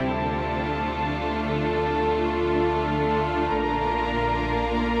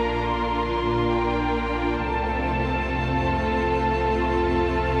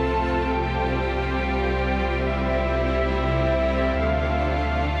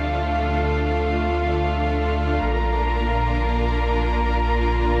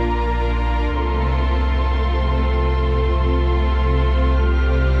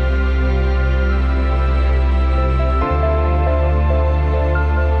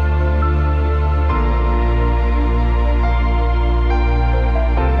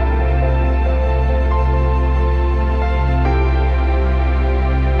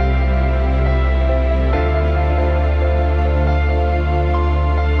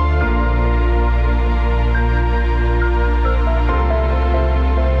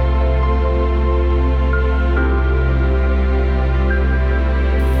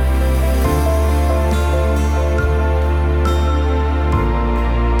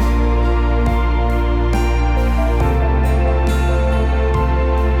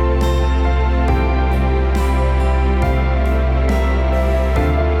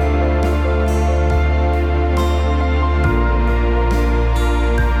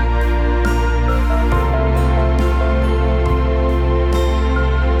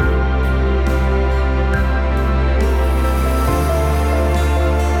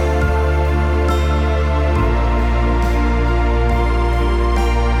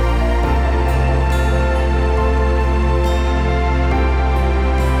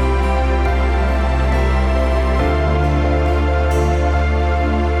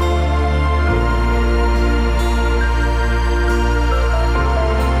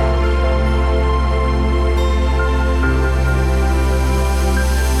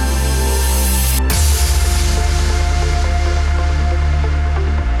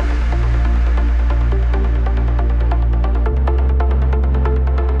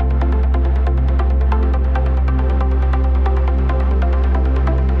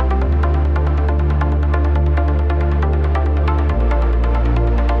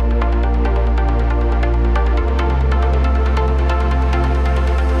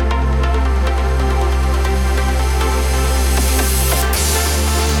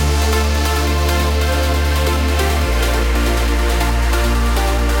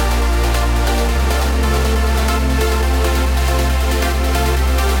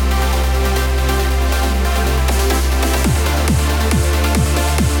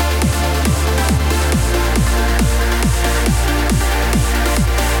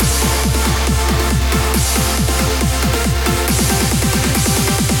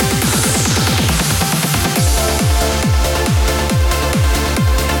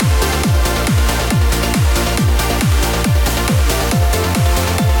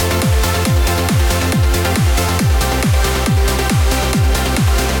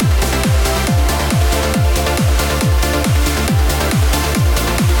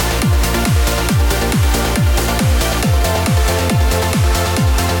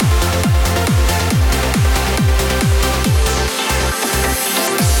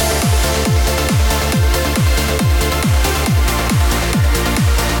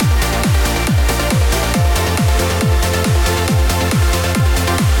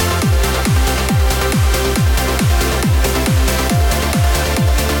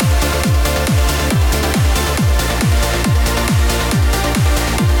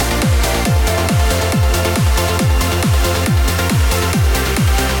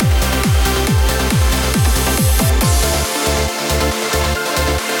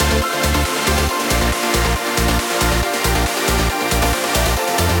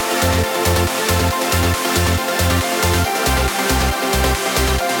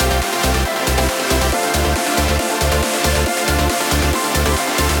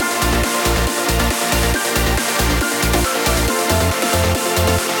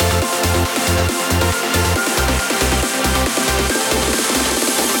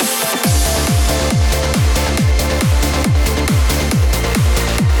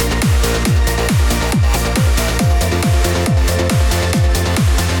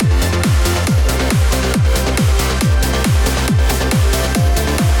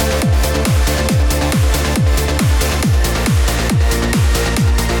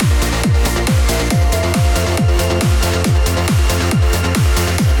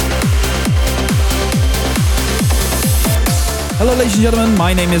ladies and gentlemen,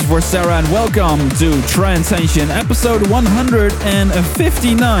 my name is Vorcera and welcome to Transcension episode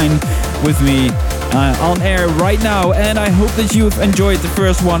 159 with me on air right now. And I hope that you've enjoyed the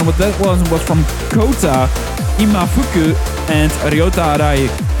first one. What that was from Kota, Imafuku and Ryota Arai,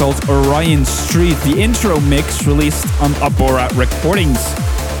 called Orion Street, the intro mix released on Abora Recordings.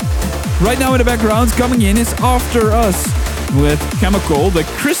 Right now in the background coming in is After Us with Chemical, the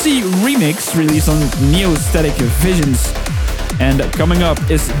Chrissy remix released on Neostatic Visions. And coming up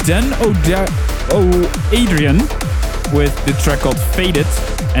is Den Adrian with the track called Faded,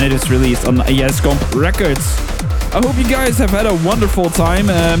 and it is released on Yescomp Records. I hope you guys have had a wonderful time.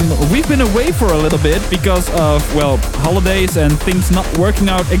 We've been away for a little bit because of, well, holidays and things not working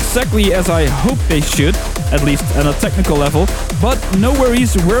out exactly as I hope they should, at least on a technical level. But no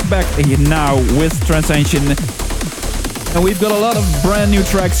worries, we're back now with Transcension. And we've got a lot of brand new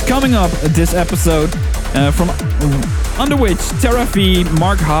tracks coming up this episode, from under which Terrafi,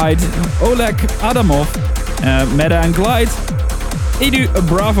 Mark Hyde, Oleg Adamov, Meta and Glide, Edu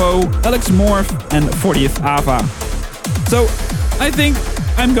Bravo, Alex Morph, and 40th Ava. So I think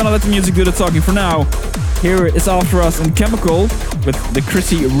I'm gonna let the music do the talking for now. Here is After Us and Chemical with the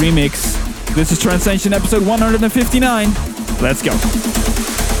Chrissy remix. This is Transcension episode 159. Let's go.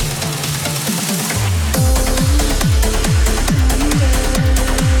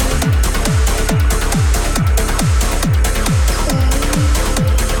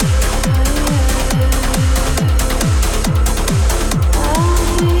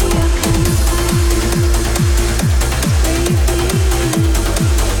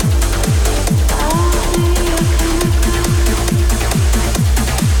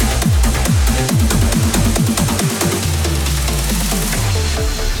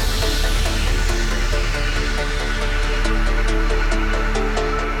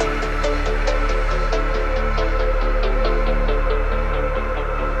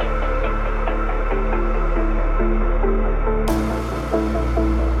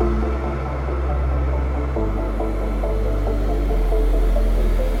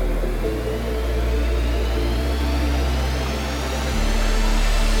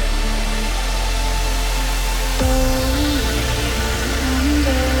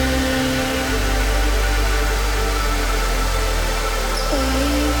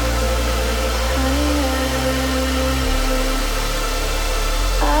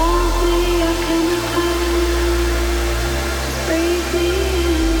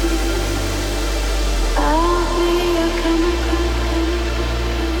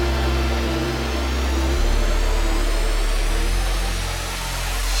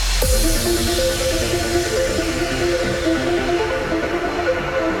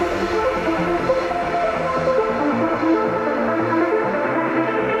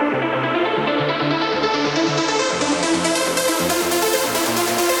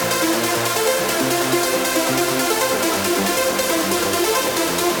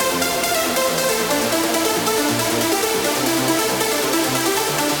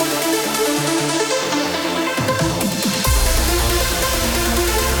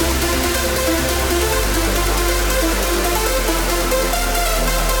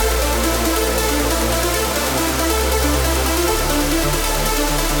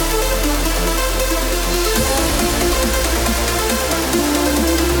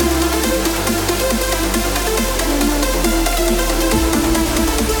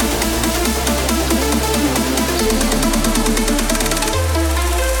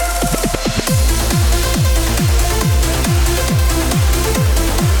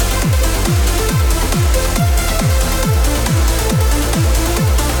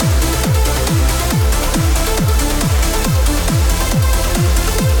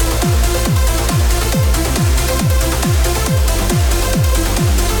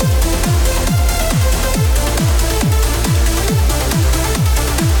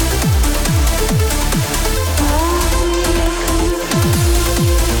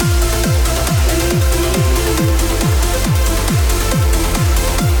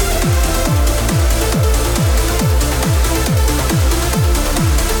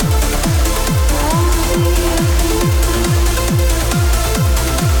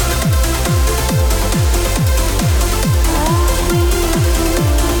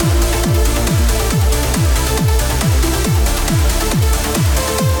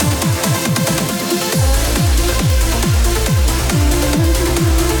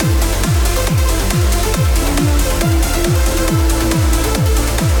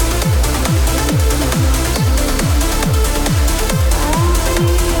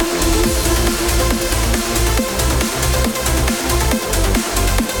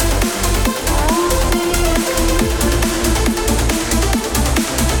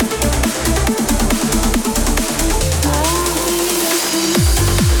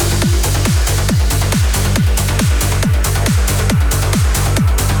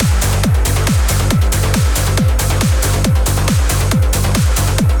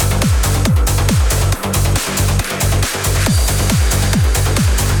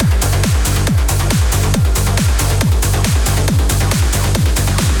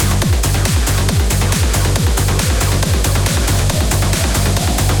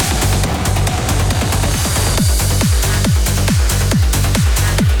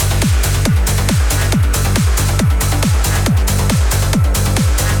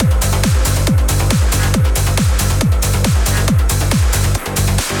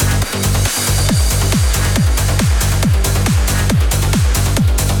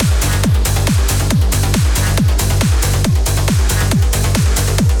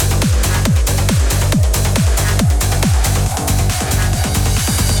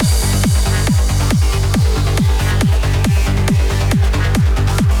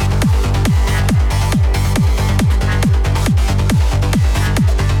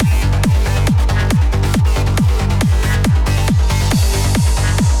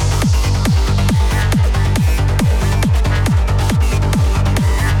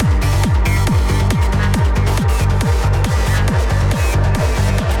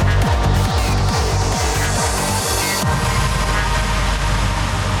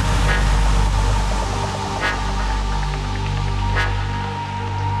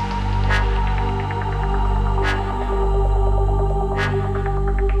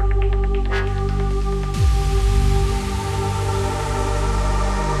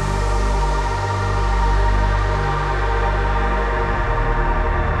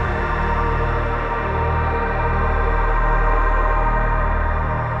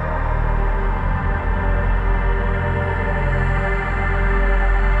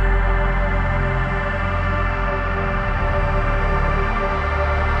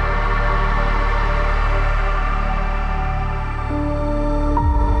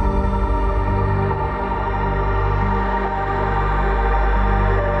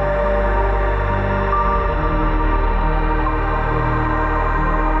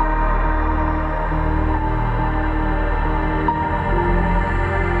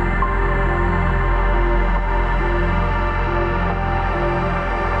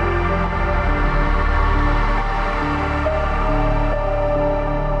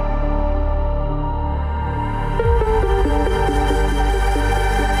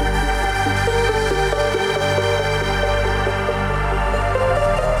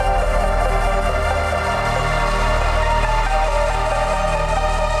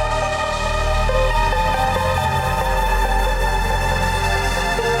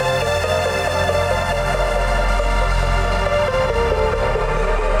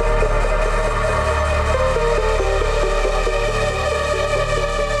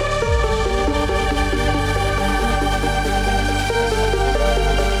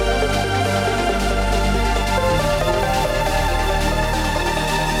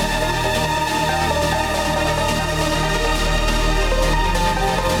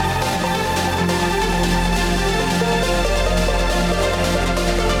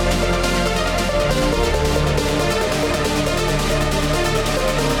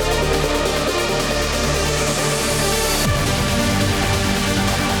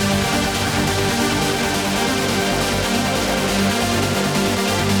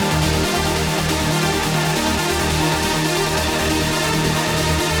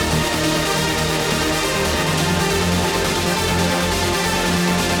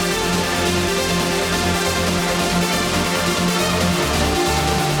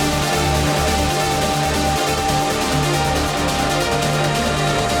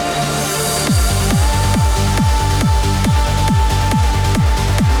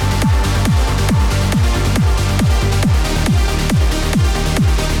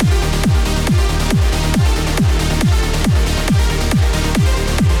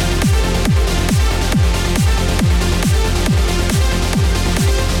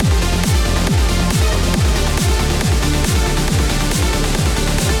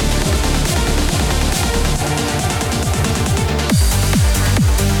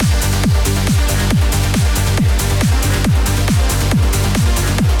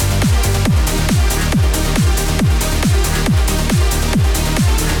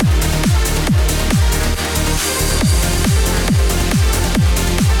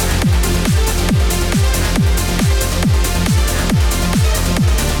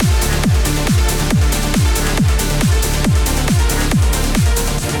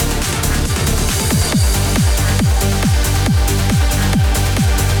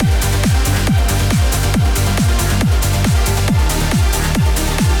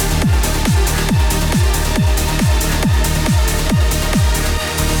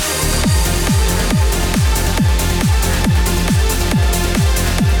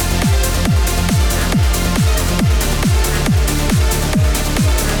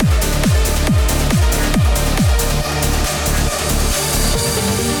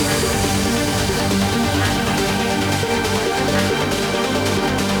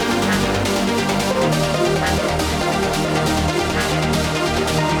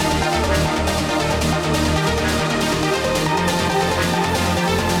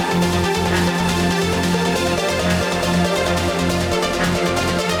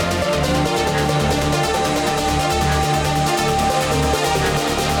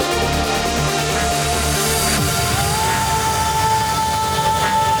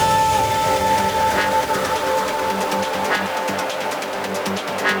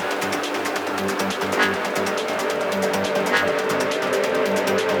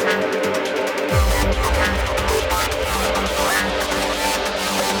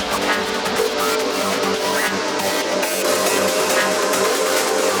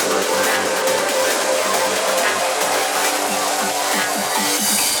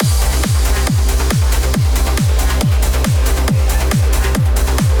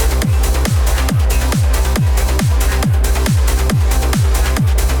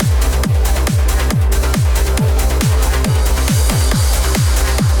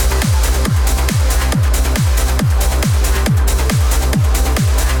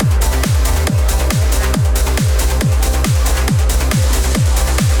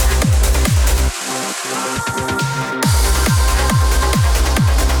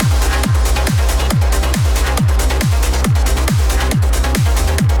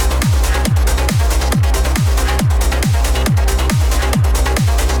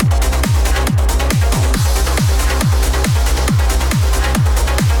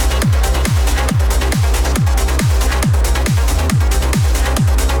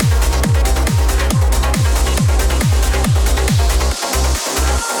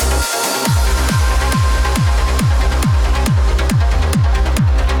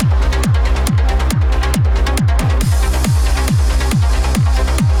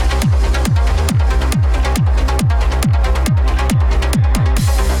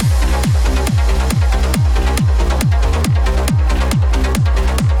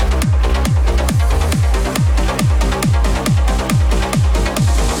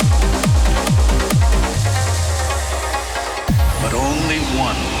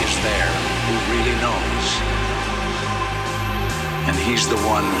 the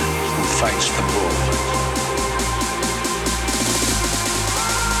one who fights the bull.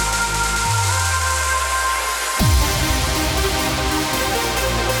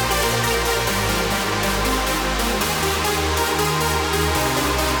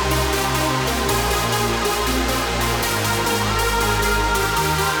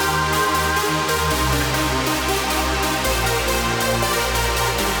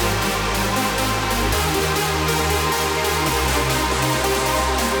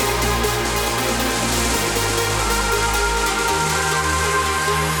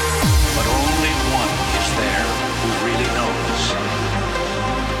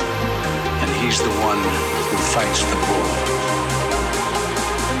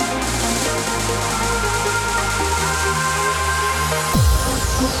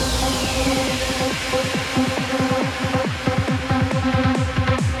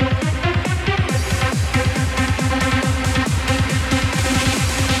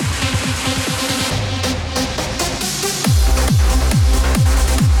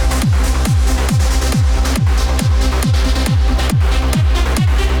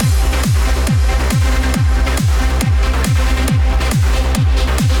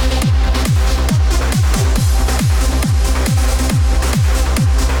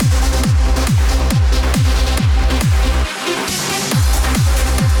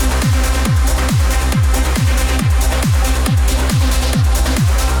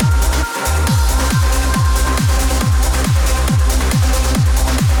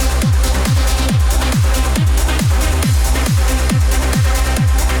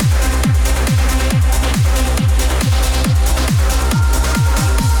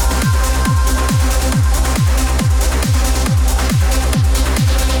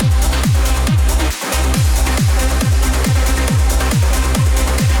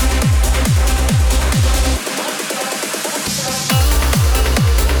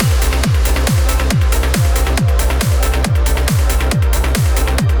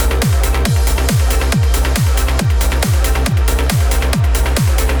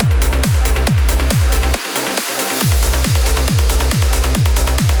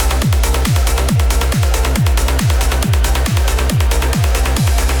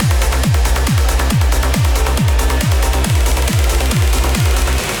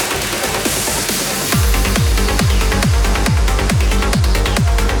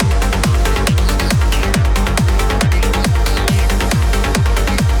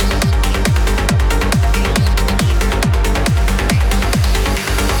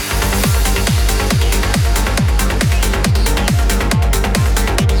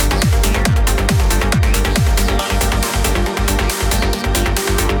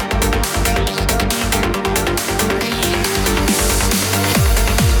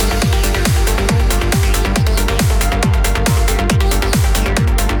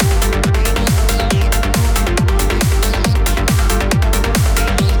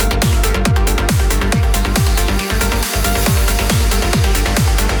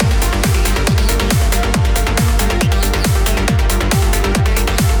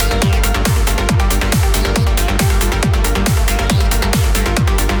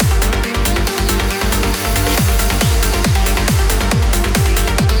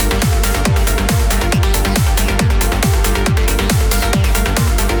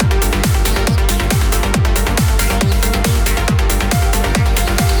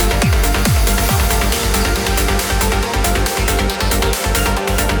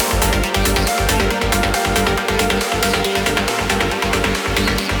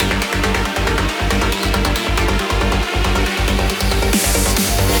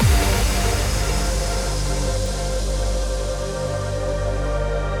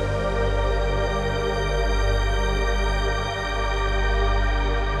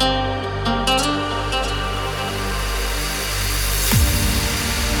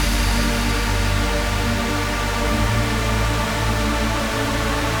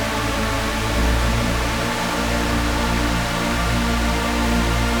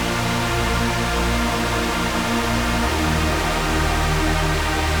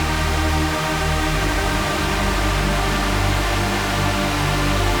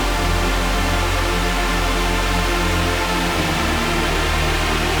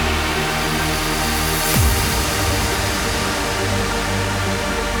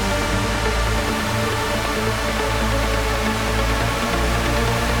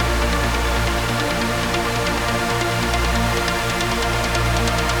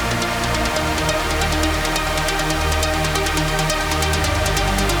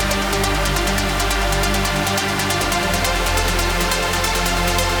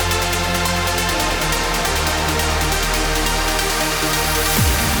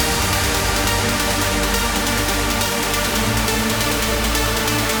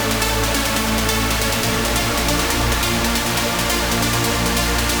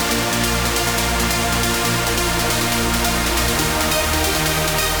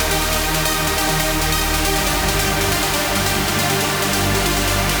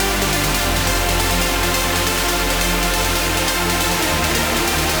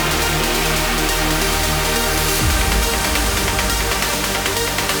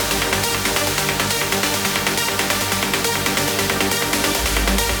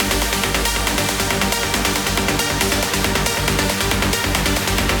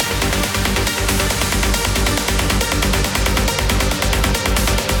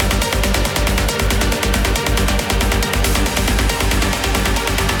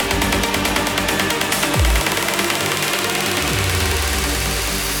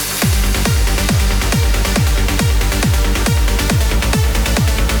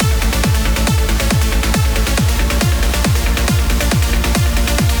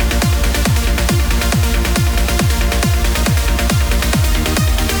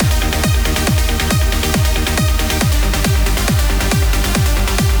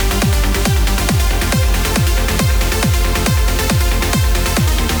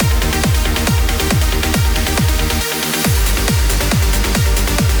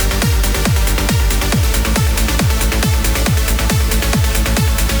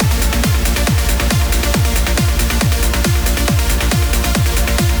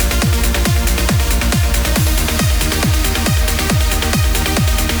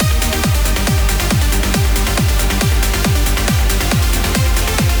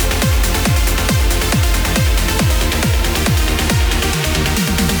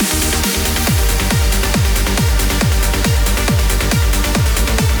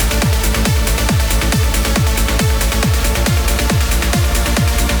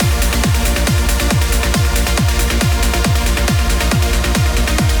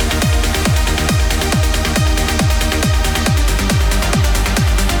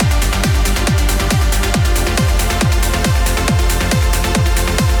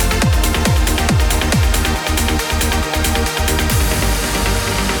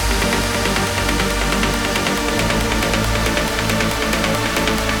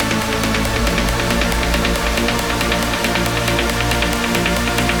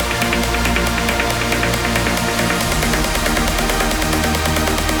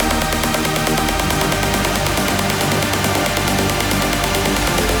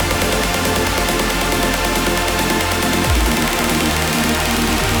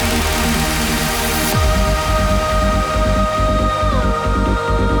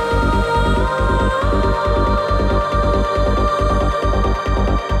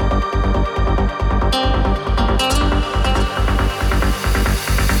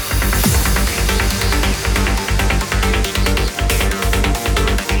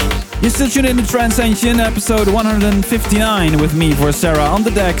 still tuned in to Transcension, episode 159, with me, for Sarah, on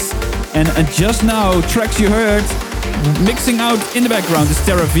the decks. And just now, tracks you heard mixing out in the background is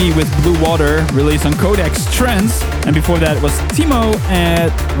Terra V with Blue Water, released on Codex Trance. And before that was Timo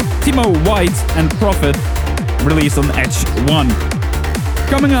White and Prophet, released on Edge 1.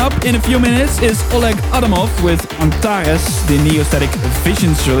 Coming up in a few minutes is Oleg Adamov with Antares, the Neostatic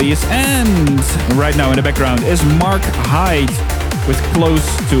Visions release. And right now in the background is Mark Hyde with Close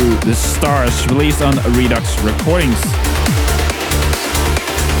to the Stars, released on Redux Recordings.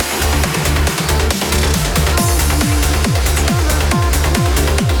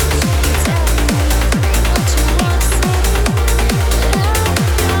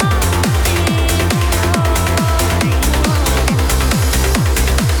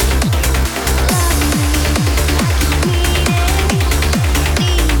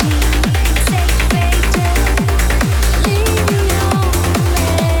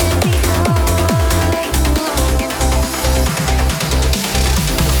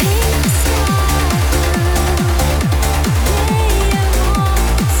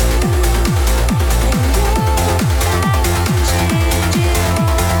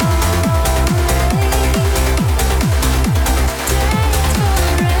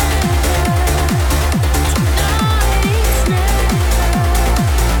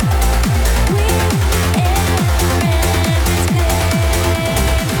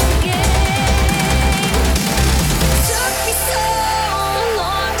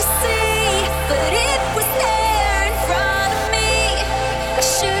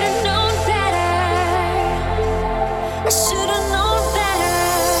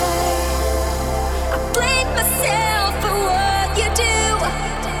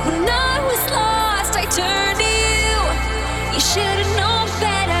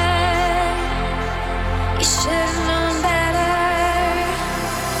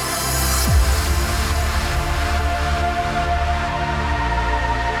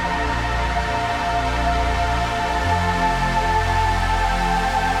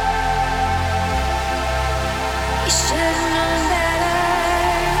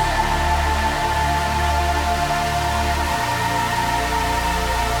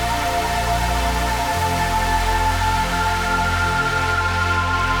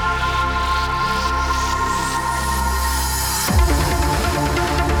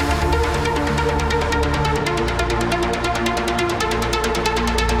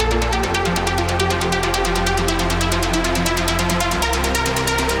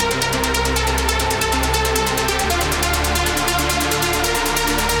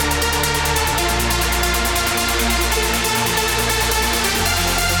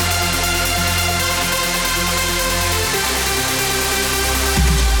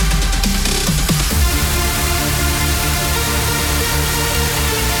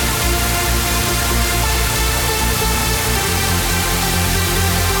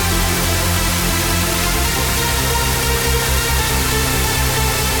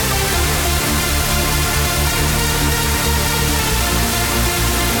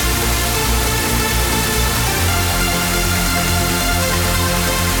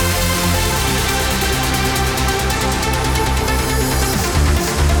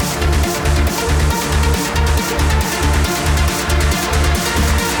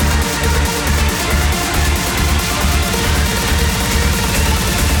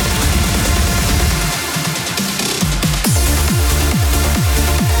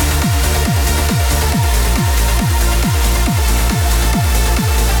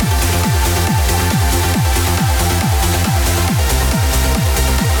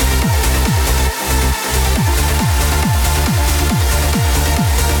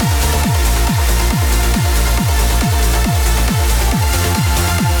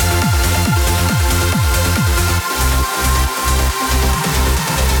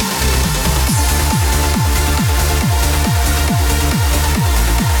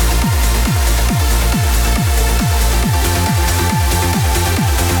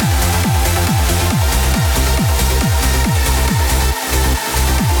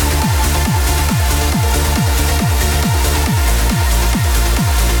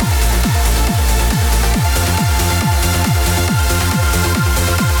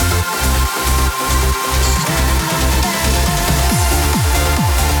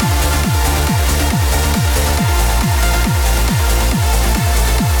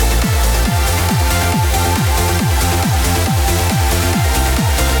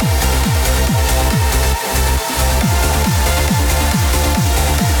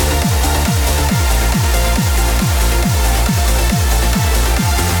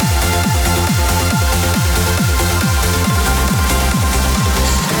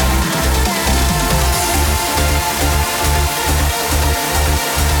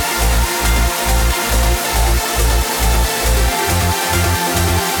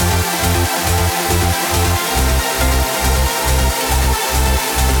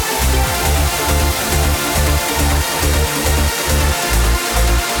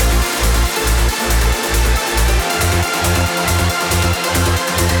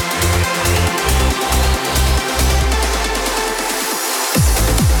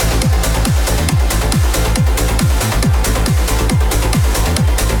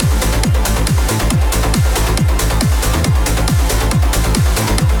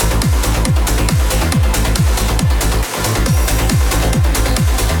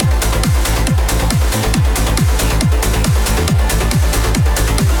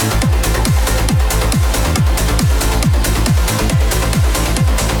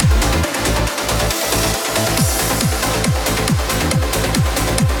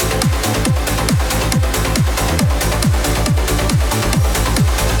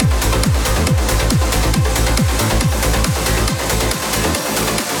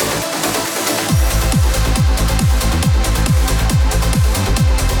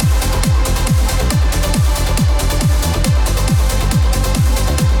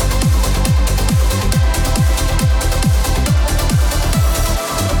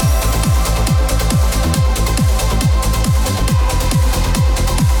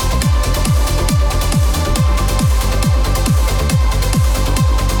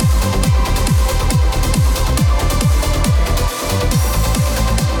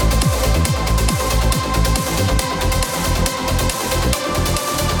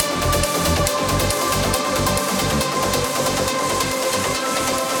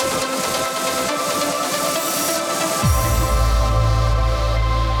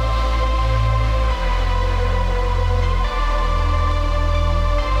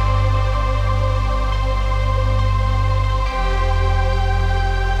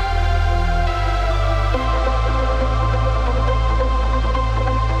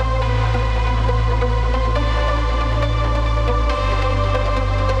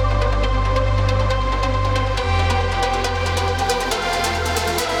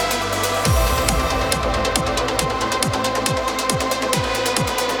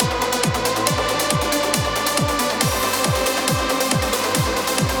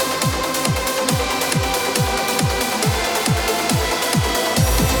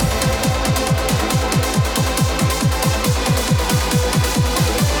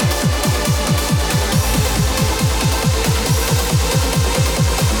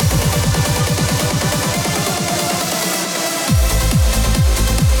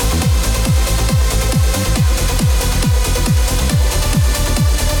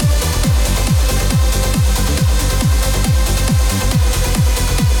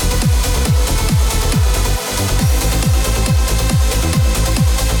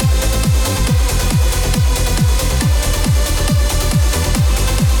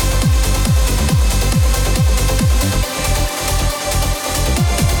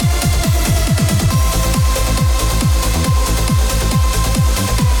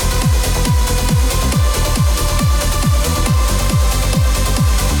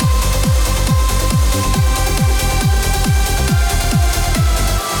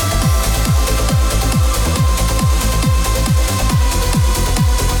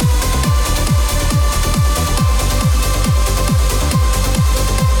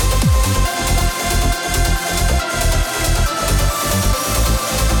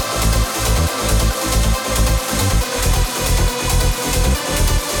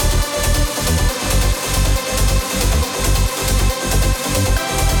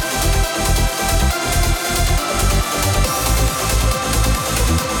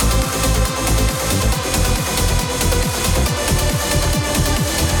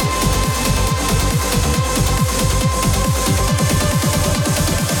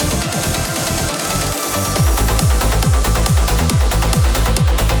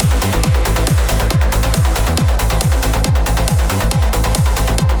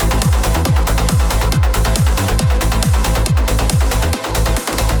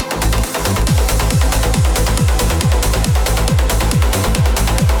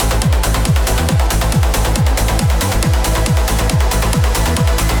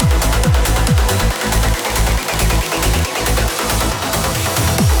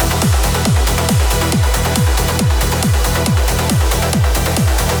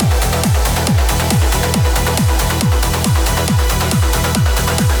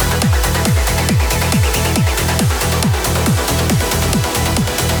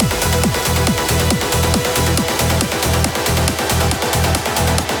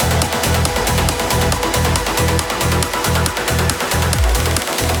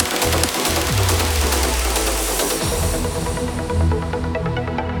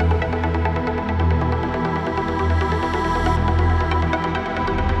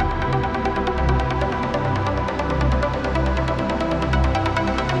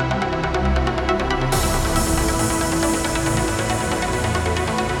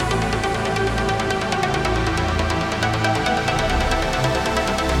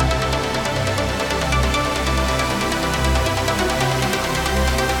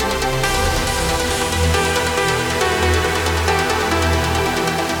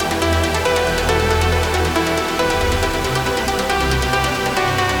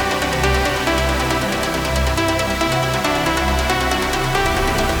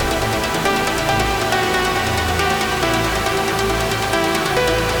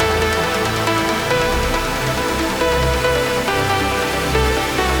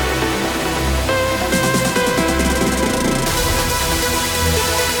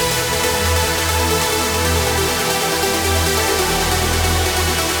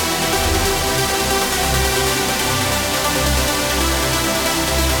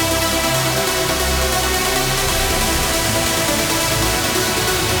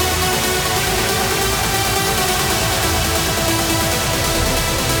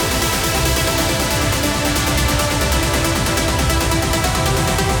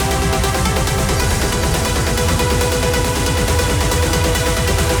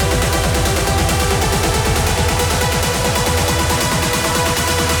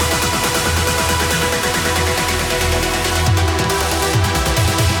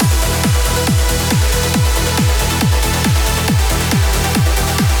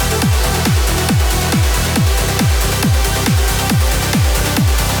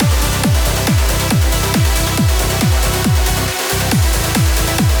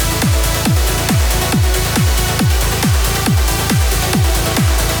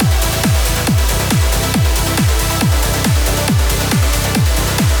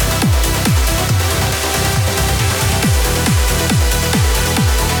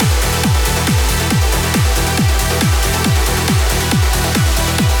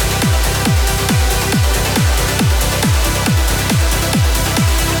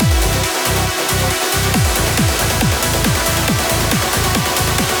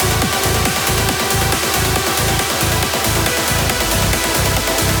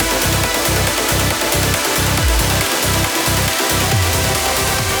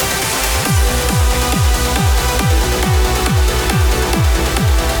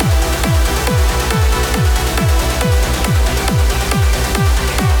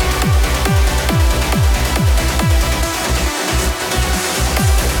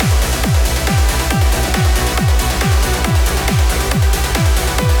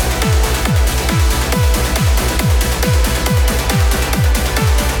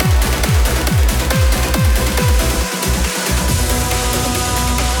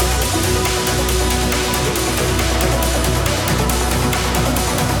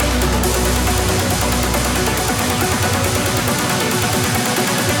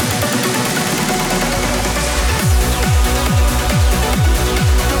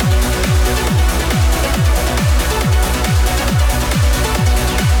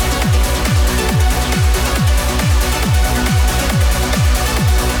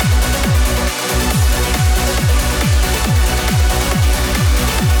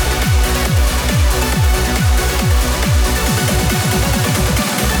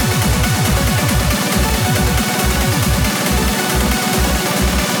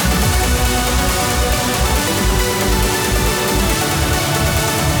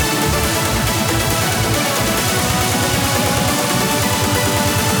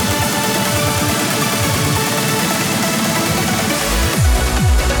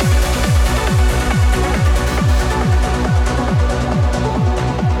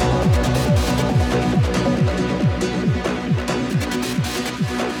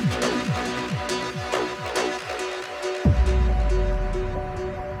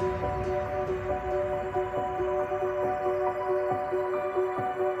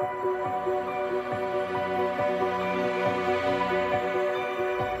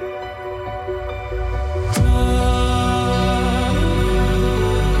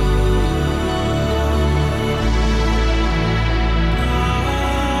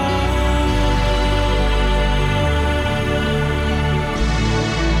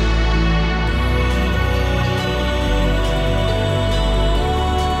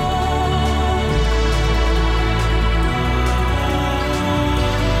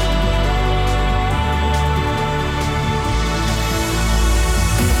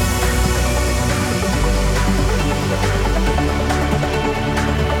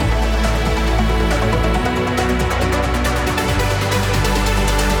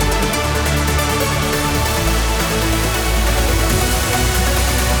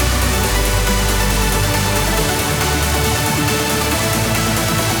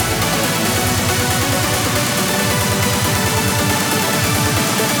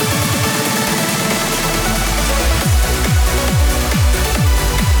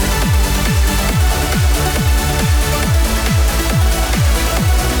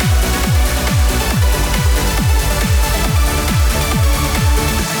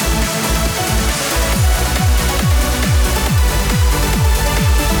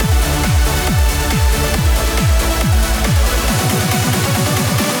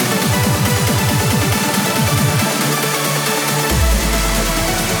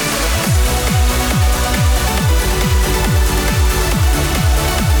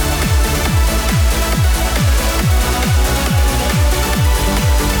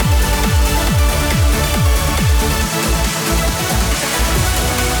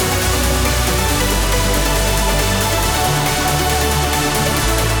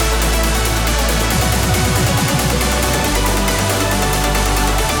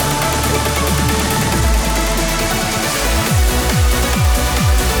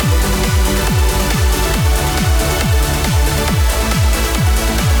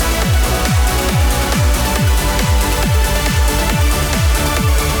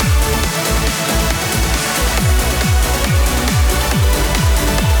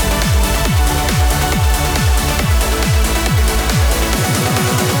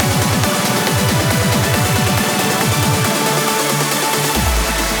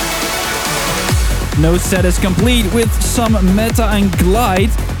 no set is complete with some Meta and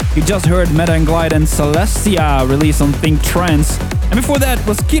Glide. You just heard Meta and Glide and Celestia released on Think Trance. And before that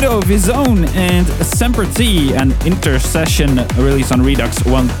was Kido Vizone and Semper T and Intercession released on Redux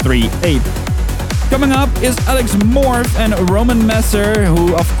 138. Coming up is Alex Morph and Roman Messer,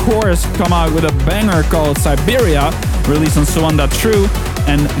 who of course come out with a banger called Siberia, released on Suanda True.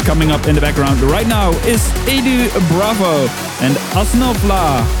 And coming up in the background right now is Edu Bravo and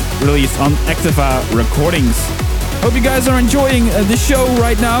Asnofla, released on Activa Recordings. Hope you guys are enjoying the show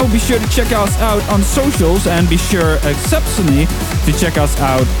right now. Be sure to check us out on socials and be sure exceptionally to check us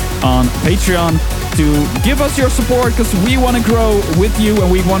out on Patreon to give us your support, because we want to grow with you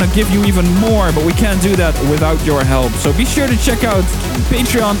and we want to give you even more, but we can't do that without your help. So be sure to check out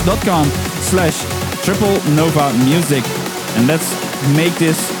patreon.com/Triple Nova Music, and let's make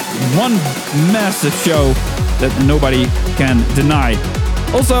this one massive show that nobody can deny.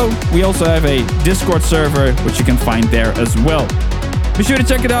 Also, we also have a Discord server, which you can find there as well. Be sure to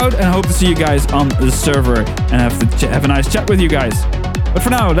check it out and I hope to see you guys on the server and have a nice chat with you guys. But for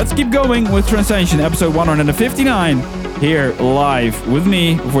now, let's keep going with Transcension episode 159 here live with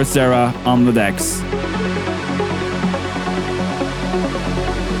me, Vorcera, on the decks.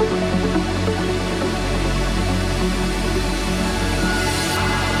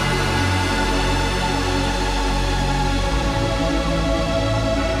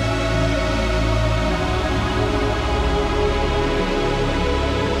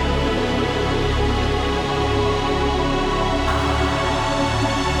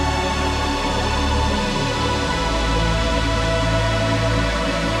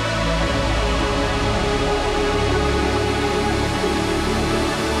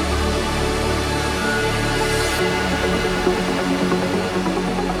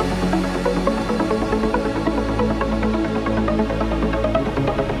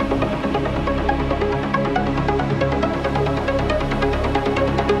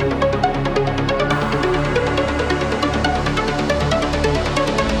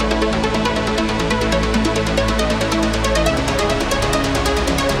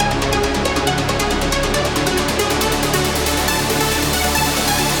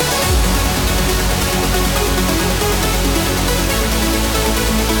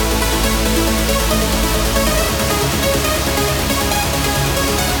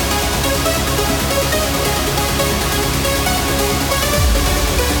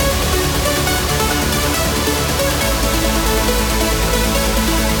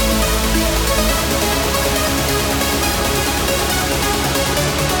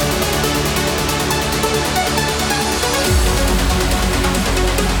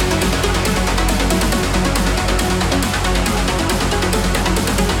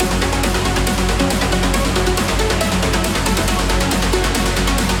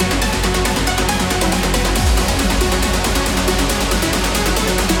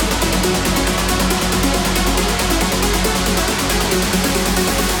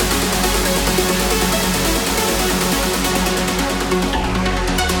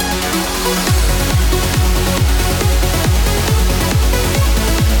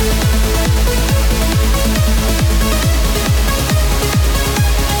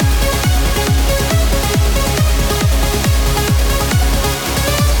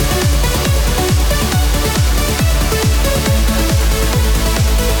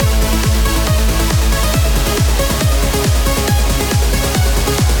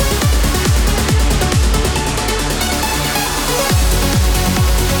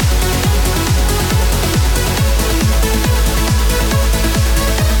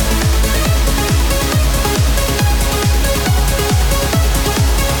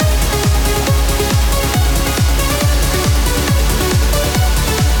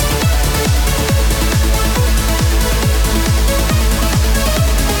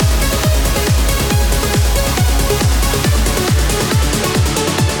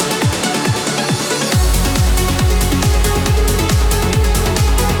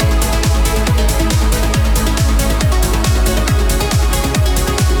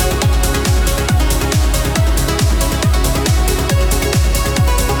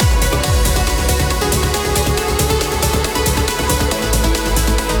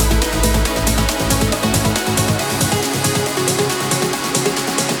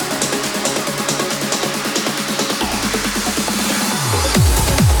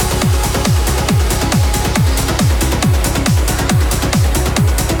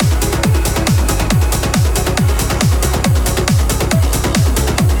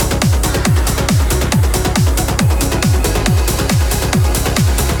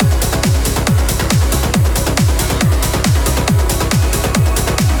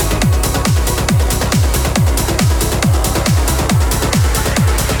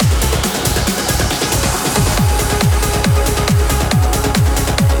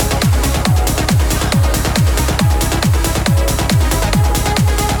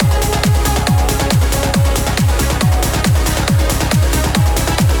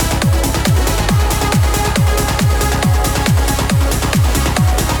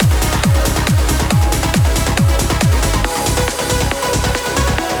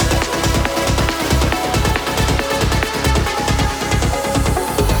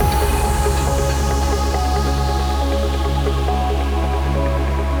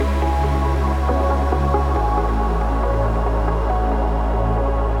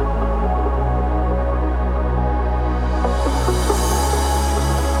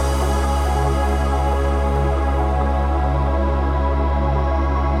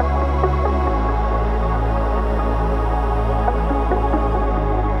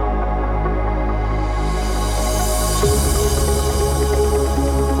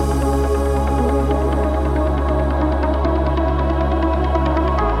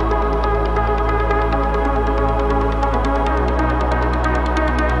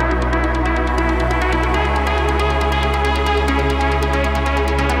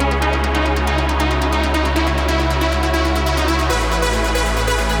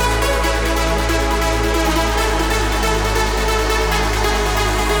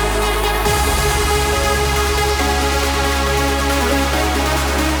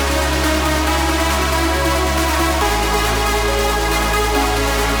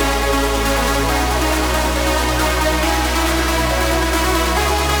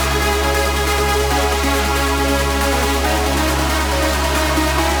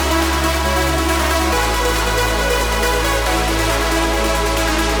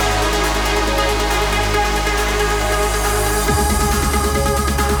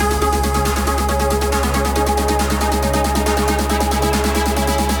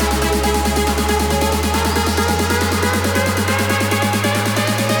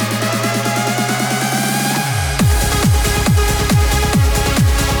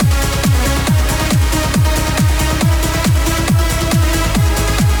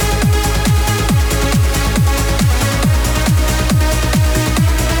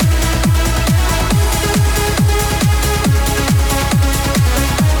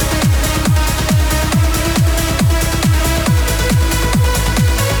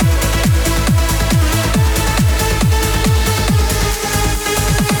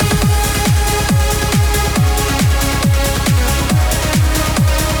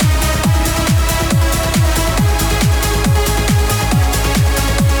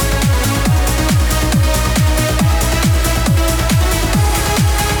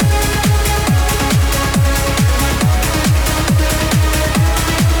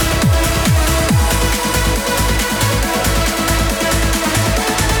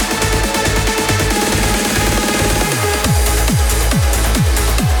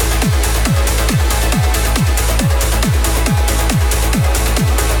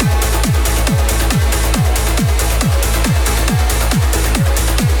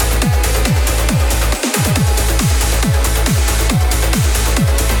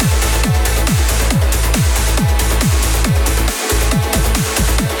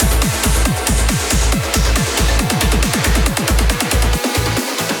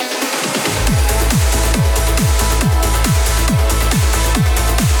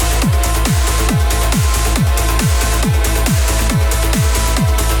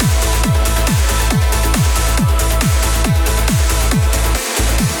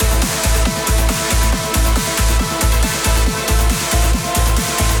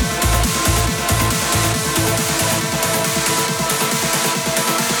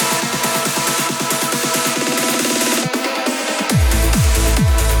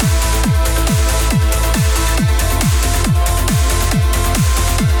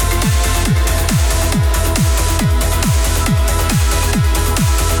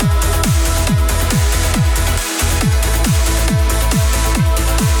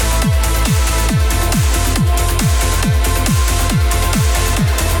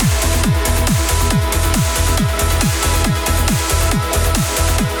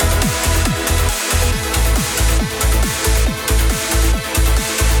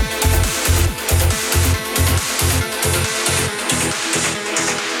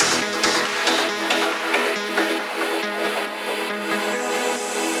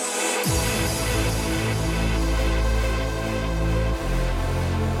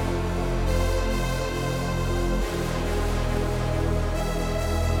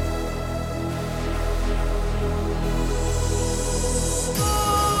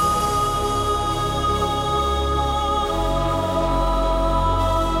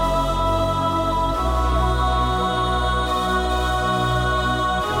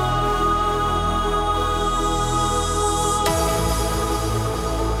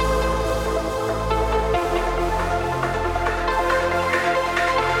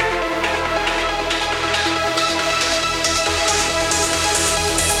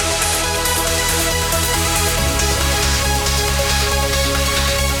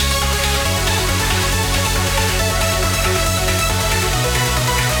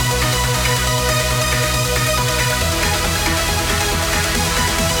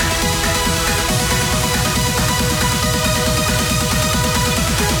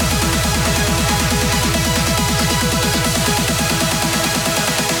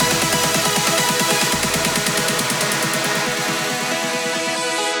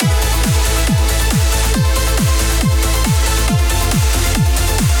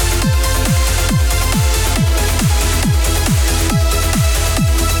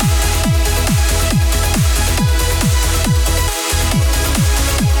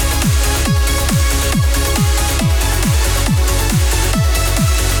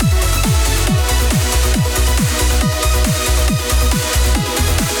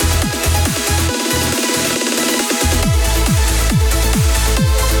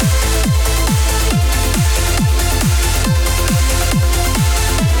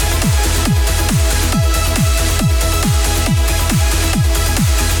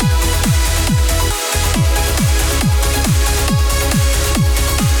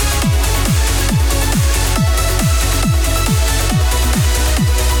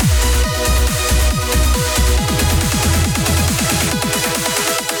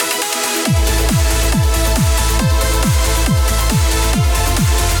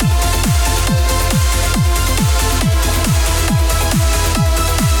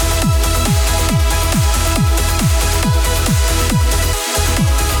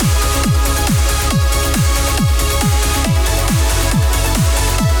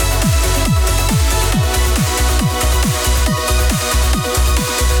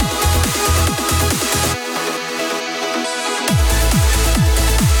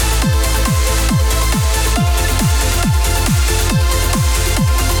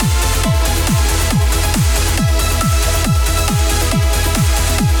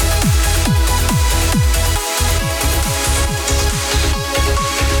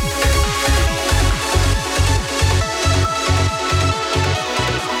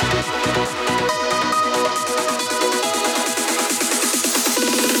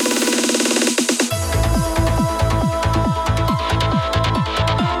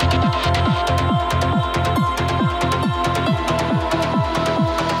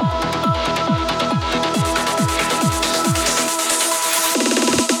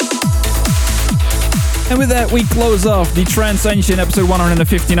 with that, we close off the Transcension episode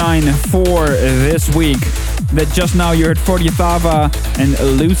 159 for this week. That just now you heard Fortythava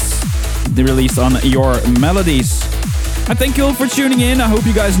and Loose, the release on Your Melodies. I thank you all for tuning in. I hope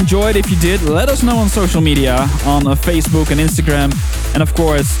you guys enjoyed. If you did, let us know on social media, on Facebook and Instagram. And of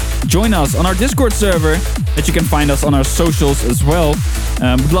course, join us on our Discord server that you can find us on our socials as well.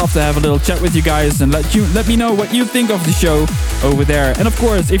 We'd love to have a little chat with you guys and let me know what you think of the show over there. And of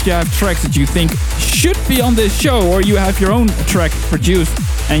course, if you have tracks that you think should be on this show, or you have your own track produced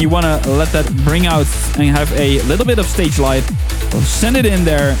and you want to let that bring out and have a little bit of stage light, well, send it in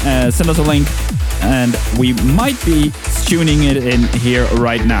there, send us a link, and we might be tuning it in here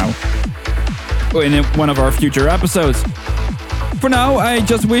right now in one of our future episodes. For now, I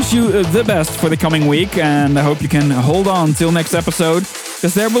just wish you the best for the coming week, and I hope you can hold on till next episode,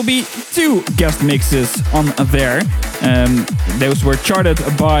 because there will be 2 guest mixes on there. Those were charted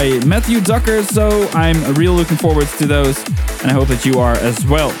by Matthew Ducker, so I'm really looking forward to those, and I hope that you are as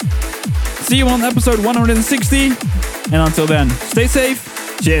well. See you on episode 160, and until then, stay safe.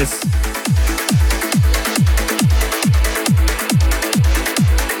 Cheers.